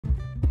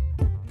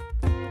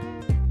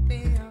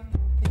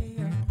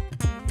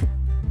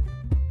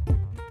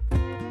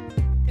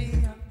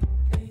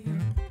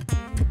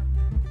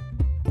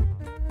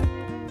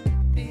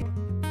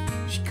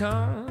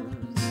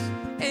comes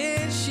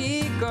and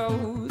she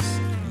goes.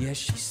 Yeah,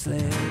 she's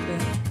slipping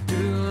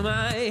through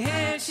my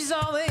hand. She's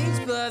always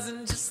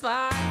buzzing just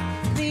like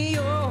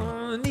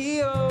neon,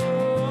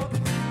 neon,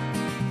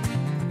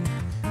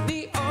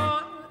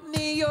 neon,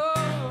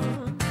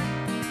 neon.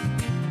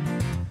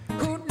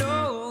 Who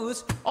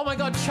knows? Oh my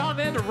God,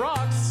 Charmander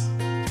rocks.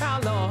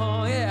 How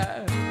long,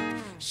 yeah,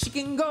 she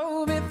can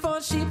go before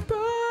she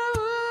burns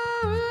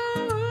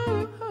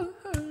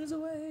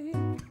away.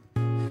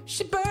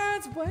 She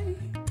burns away.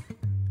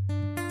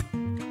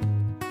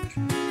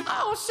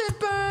 Oh, she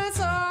burns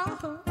off.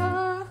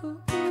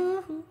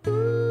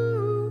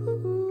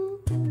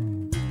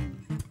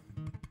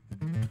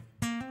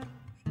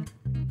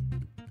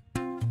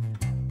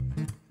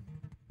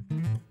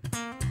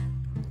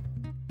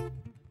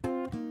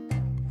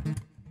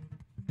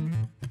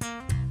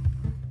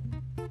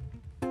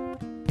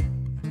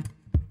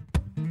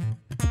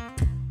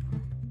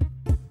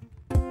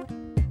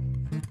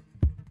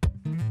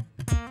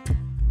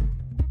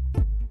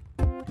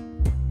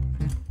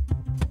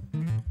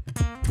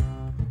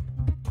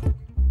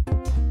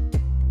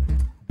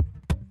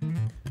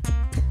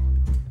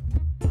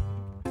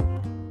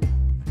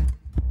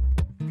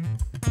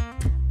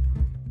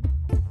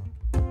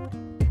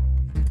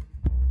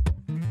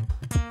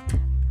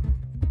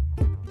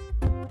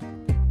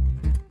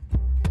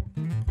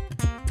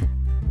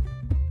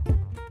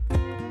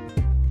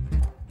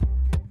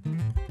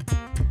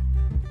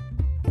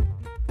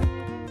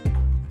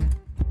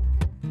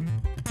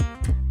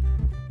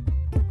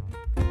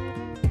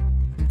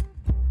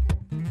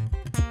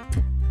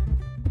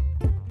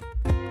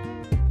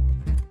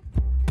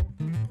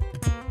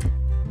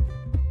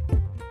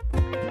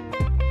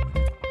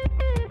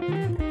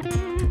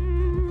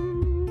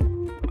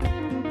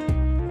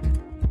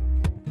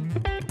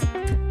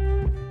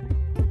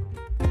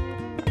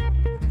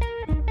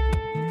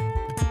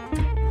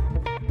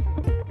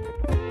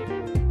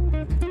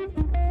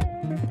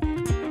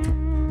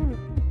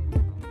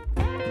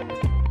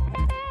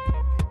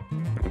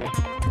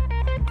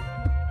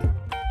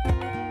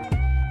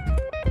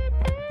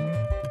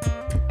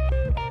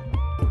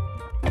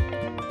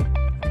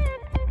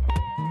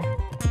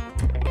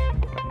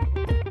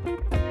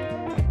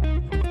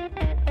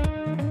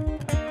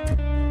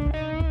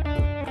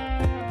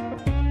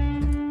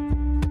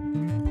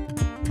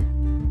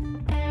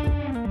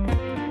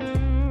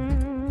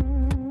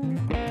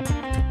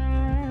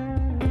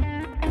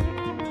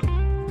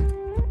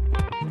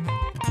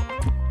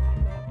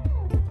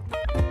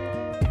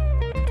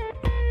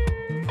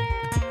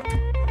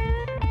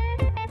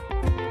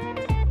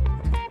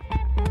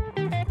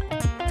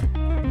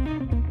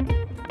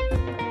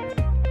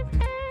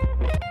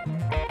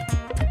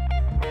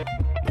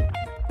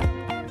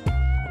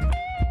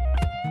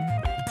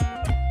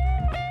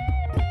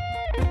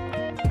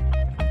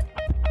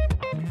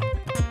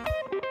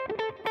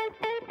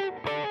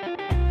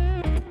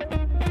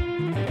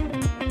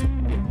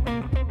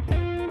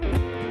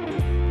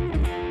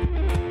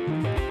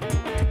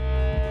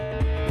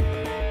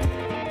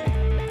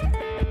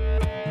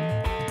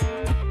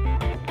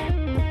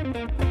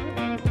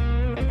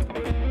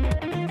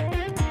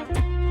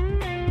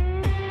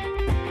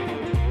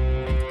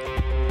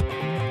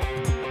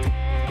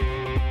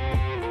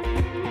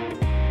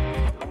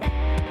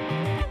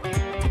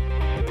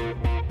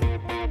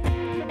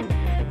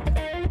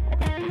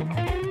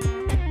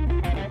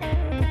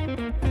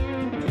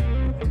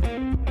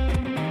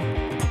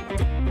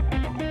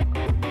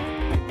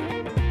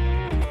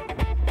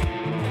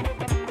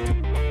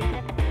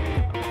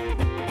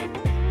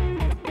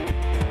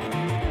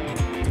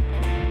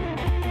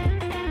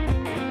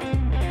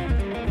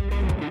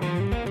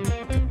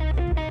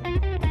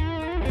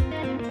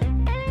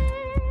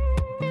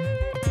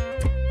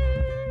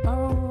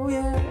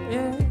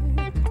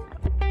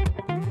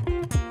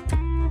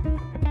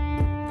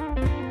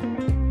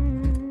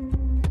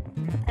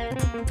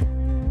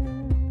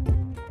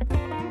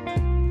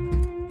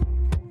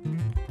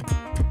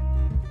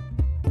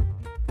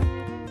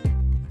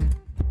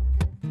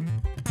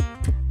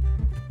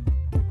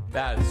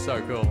 That is so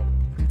cool.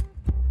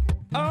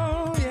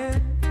 Oh yeah.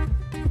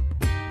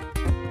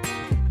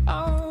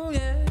 Oh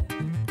yeah.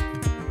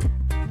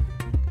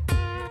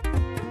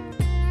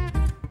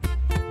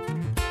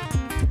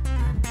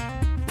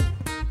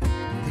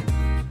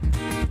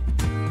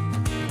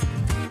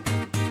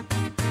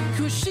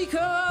 Cause she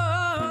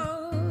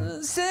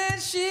comes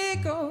and she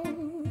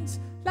goes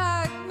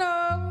like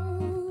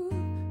no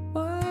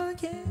one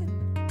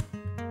can.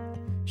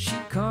 She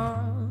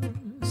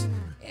comes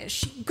and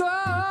she goes.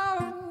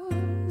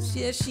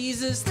 Yeah,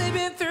 she's just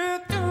slipping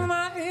through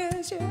my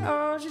ears. Yeah,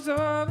 oh, she's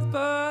always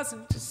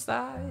buzzing just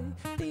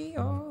like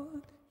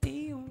neon,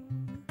 neon,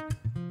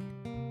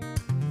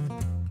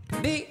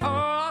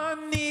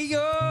 neon,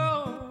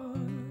 neon.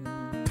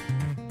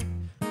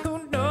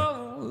 Who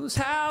knows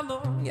how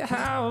long, yeah,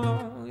 how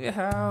long, yeah,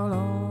 how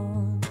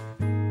long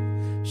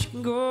she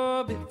can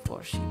go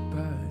before she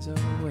burns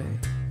away.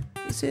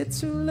 Is it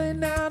too late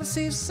now to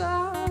say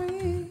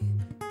sorry?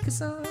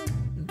 'Cause I'm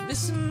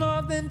missing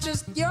more than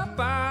just your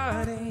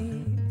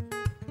body.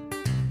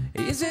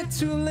 Is it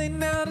too late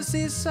now to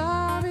say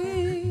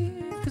sorry?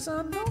 Cause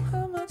I know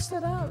how much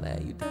that I'll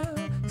let you down.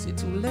 Is it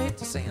too late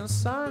to say I'm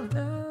sorry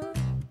now?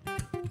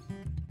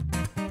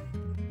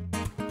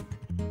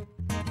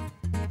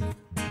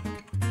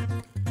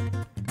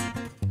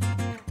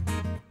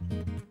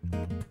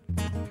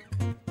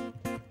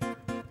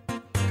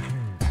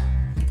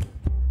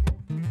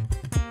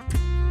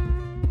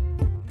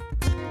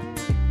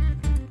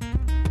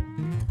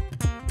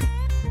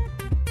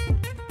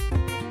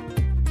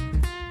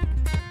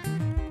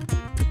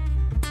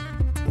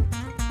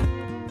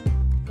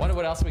 Wonder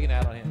what else we can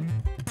add on here.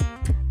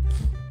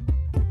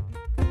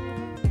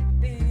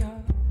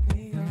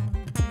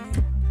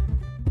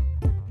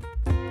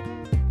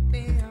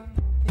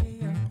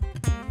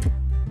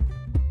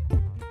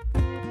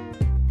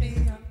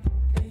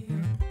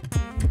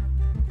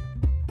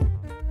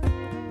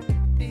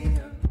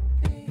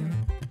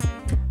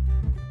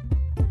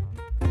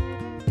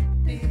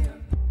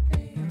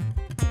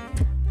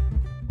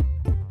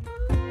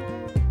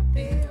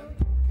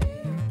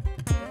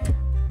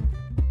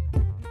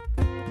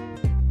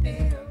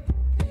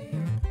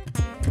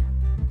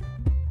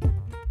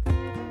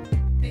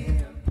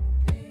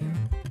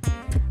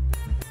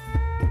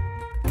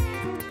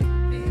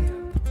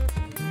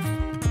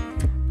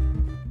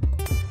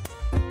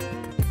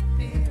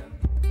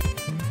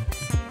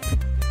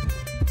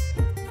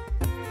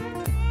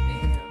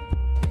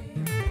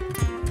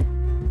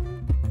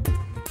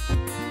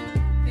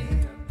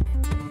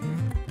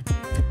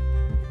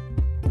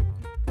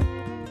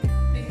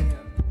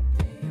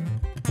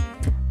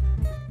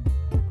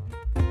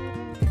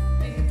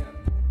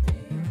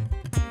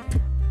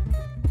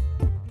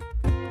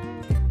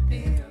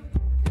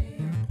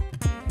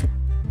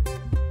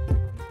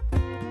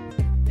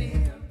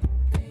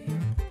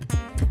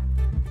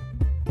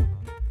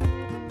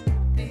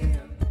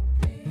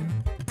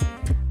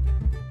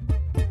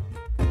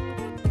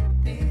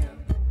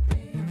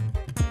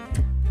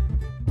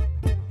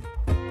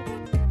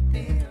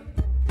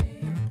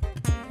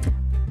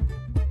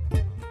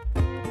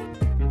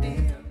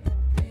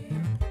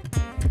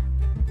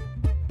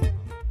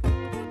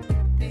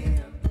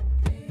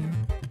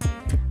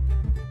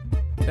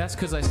 That's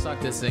because I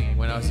sucked at singing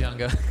when I was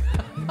younger.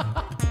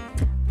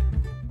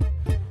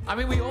 I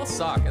mean, we all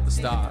suck at the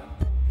start.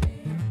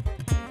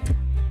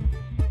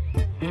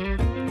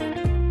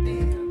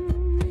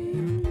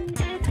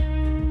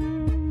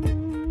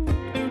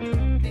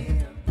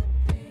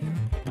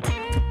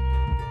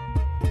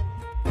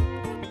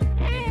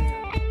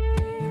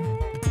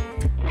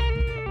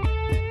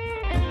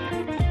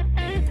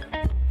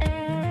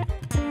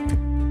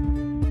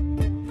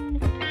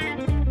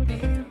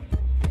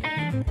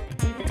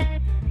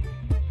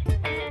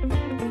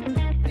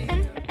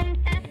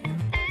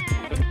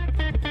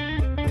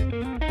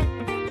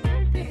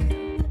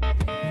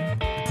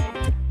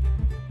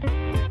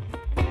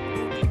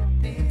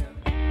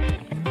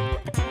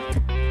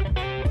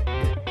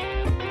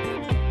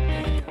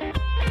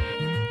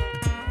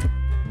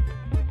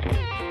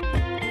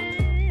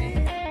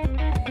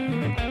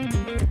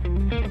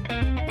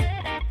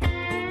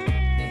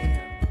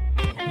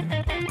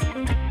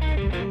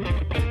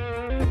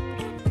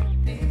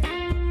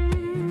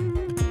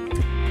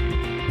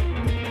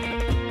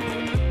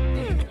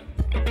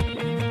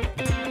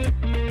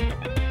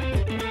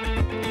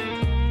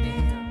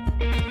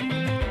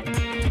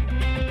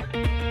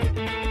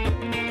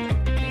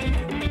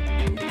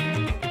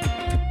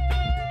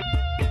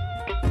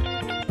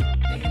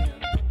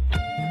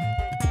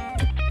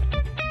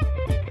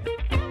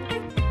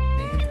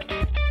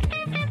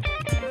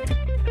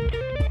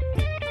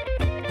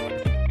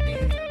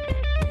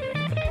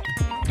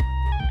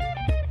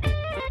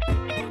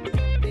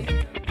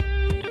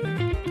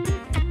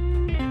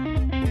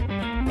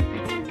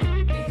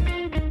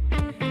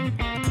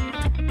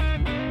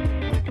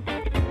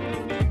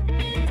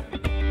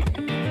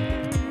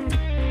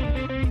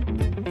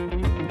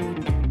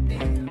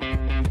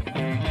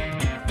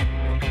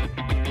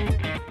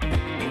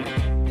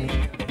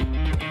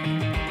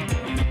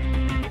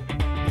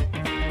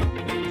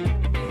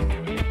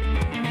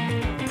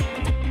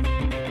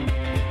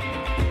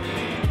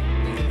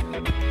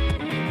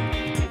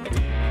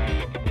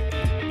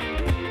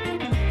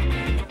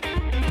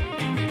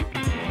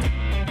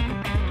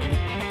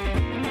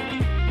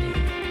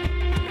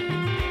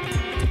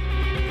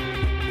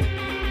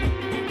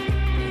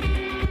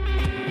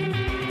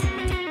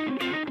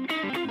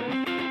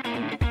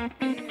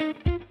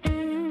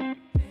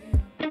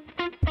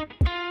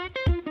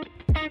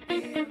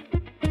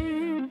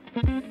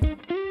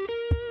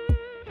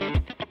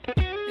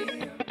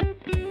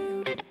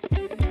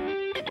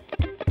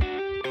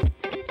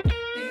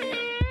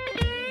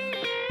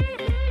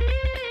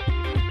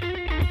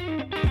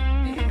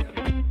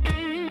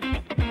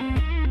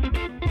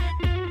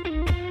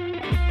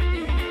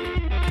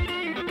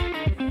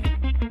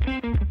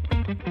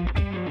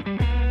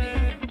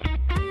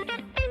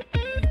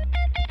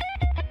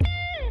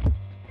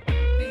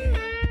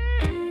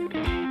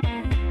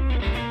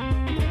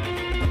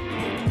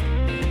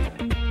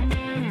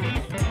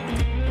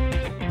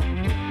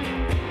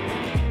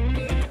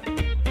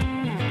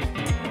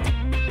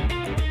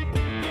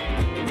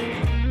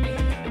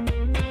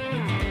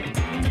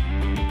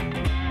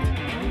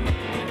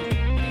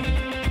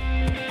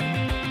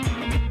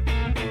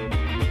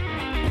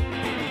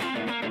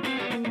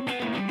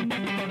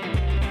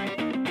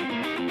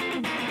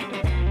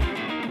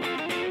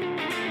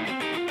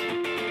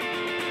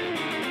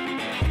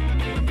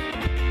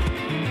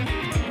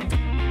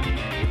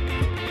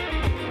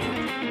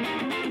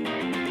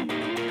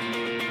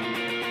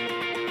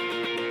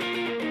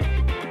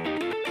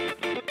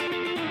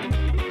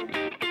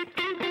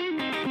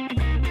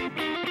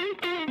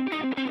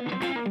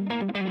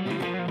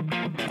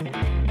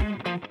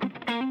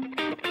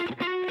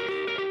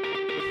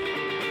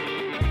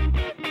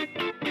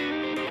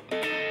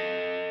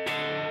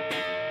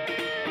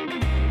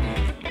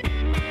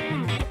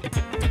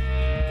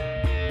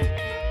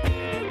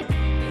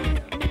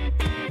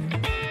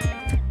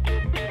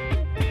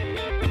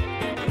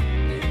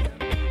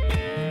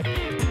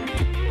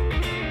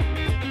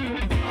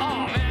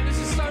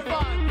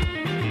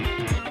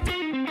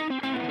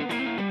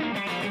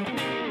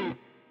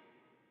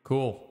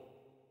 Cool.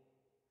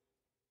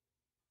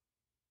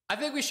 I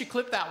think we should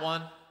clip that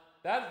one.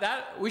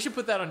 We should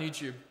put that on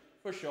YouTube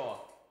for sure.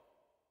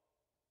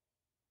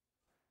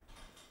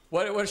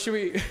 What should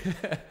we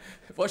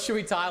what should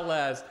we title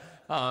as?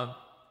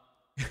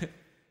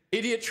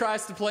 Idiot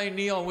tries to play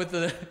Neon with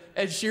the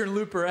Ed Sheeran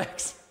Looper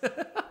X.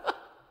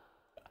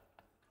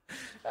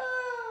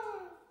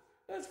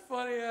 That's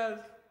funny as.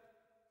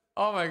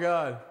 Oh my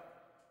god.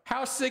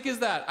 How sick is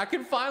that? I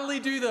can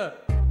finally do the.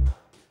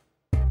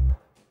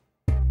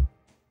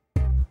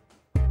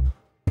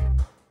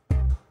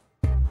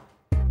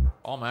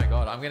 Oh my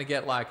god, I'm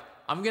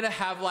gonna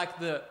have like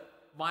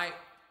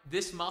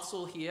this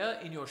muscle here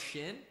in your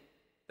shin.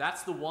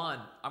 That's the one.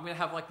 I'm gonna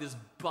have like this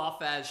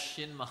buff ass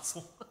shin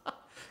muscle.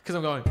 Cause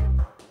I'm going.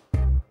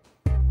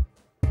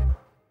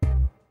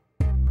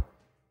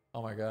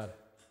 Oh my god.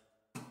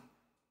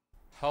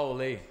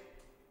 Holy.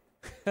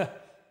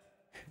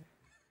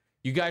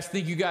 You guys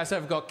think you guys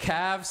have got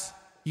calves?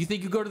 You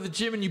think you go to the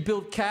gym and you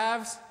build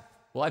calves?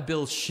 Well, I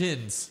build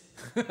shins.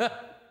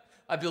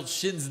 I build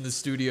shins in the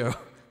studio.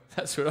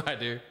 That's what I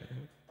do.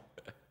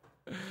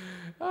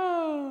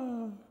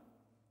 Oh,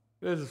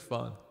 this is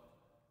fun.